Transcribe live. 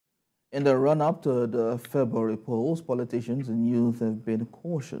In the run-up to the February polls, politicians and youth have been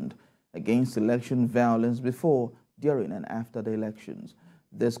cautioned against election violence before, during and after the elections.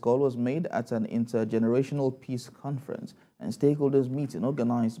 This call was made at an intergenerational peace conference and stakeholders meeting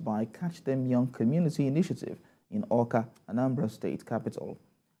organized by Catch Them Young Community Initiative in Awka, Anambra State Capital.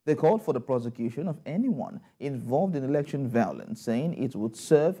 They called for the prosecution of anyone involved in election violence, saying it would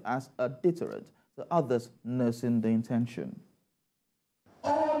serve as a deterrent to others nursing the intention.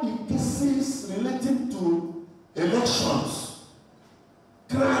 All the cases relating to elections,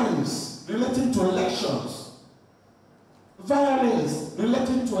 crimes relating to elections, violence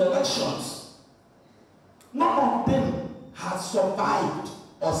relating to elections, none of them has survived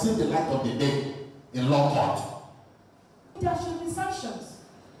or seen the light of the day in law court. There should be sanctions,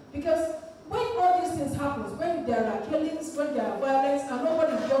 because when all these things happen, when there are killings, when there are violence, and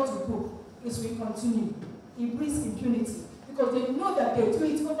nobody is brought to book, it will continue. It breeds impunity, because they know that they do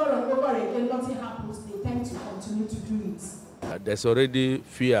it over and over again, nothing happens, they tend to continue to do it. There's already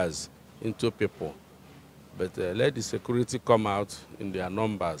fears into people, but let the security come out in their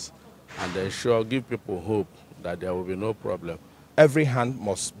numbers and ensure, give people hope that there will be no problem. Every hand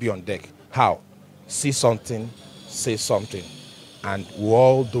must be on deck. How? See something, say something, and we'll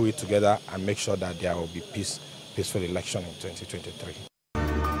all do it together and make sure that there will be peaceful election in 2023.